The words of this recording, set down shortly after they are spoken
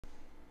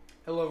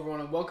Hello everyone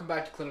and welcome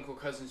back to Clinical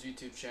Cousins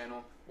YouTube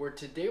channel, where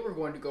today we're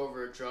going to go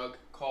over a drug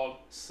called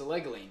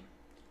Selegiline,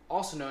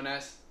 also known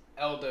as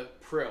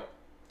Eldepryl.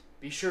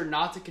 Be sure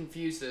not to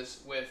confuse this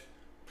with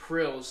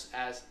prils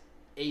as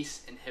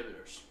ACE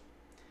inhibitors.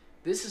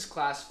 This is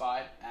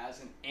classified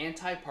as an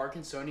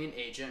anti-Parkinsonian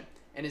agent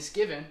and is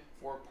given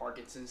for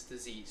Parkinson's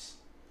disease.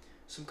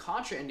 Some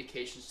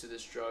contraindications to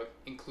this drug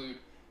include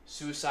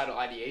suicidal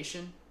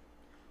ideation,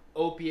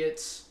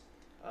 opiates,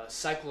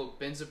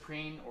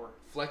 cyclobenzaprine or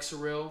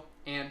Flexeril,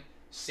 and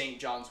St.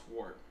 John's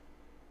wort.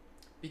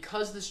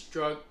 Because this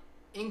drug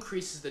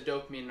increases the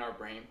dopamine in our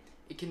brain,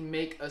 it can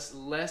make us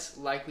less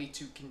likely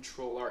to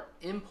control our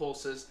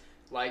impulses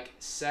like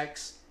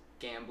sex,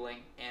 gambling,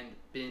 and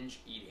binge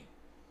eating.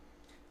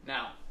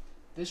 Now,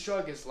 this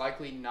drug is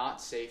likely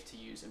not safe to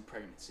use in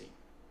pregnancy.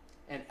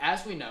 And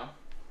as we know,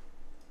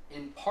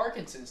 in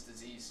Parkinson's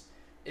disease,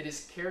 it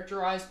is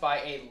characterized by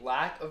a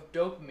lack of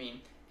dopamine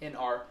in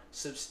our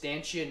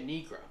substantia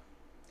nigra.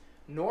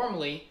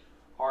 Normally,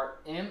 our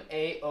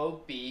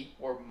MAOB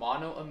or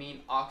monoamine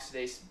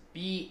oxidase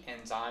B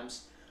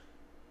enzymes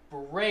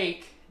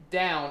break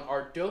down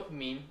our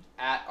dopamine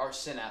at our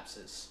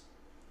synapses.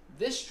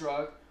 This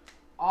drug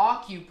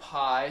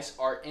occupies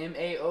our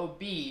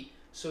MAOB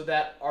so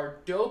that our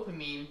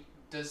dopamine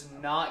does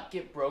not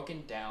get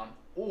broken down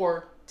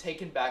or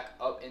taken back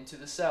up into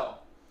the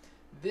cell.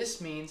 This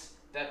means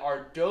that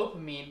our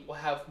dopamine will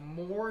have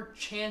more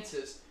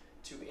chances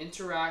to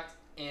interact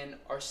in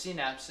our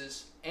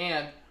synapses,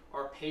 and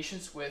our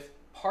patients with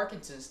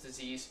Parkinson's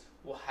disease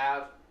will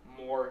have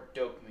more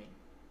dopamine.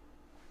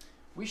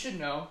 We should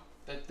know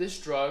that this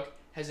drug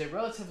has a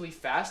relatively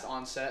fast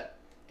onset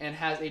and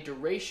has a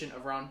duration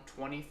of around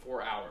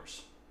 24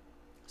 hours.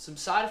 Some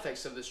side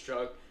effects of this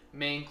drug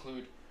may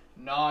include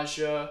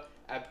nausea,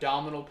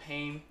 abdominal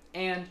pain,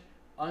 and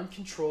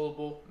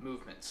uncontrollable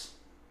movements.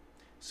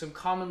 Some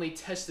commonly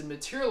tested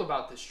material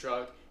about this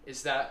drug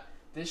is that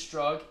this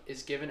drug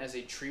is given as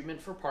a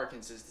treatment for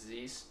Parkinson's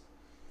disease.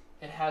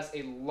 It has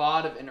a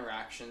lot of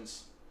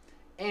interactions,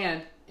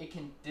 and it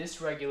can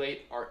dysregulate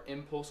our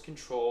impulse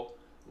control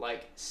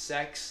like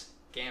sex,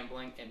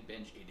 gambling, and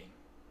binge eating.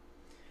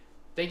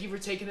 Thank you for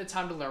taking the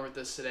time to learn with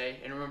us today,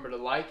 and remember to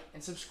like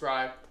and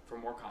subscribe for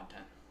more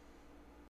content.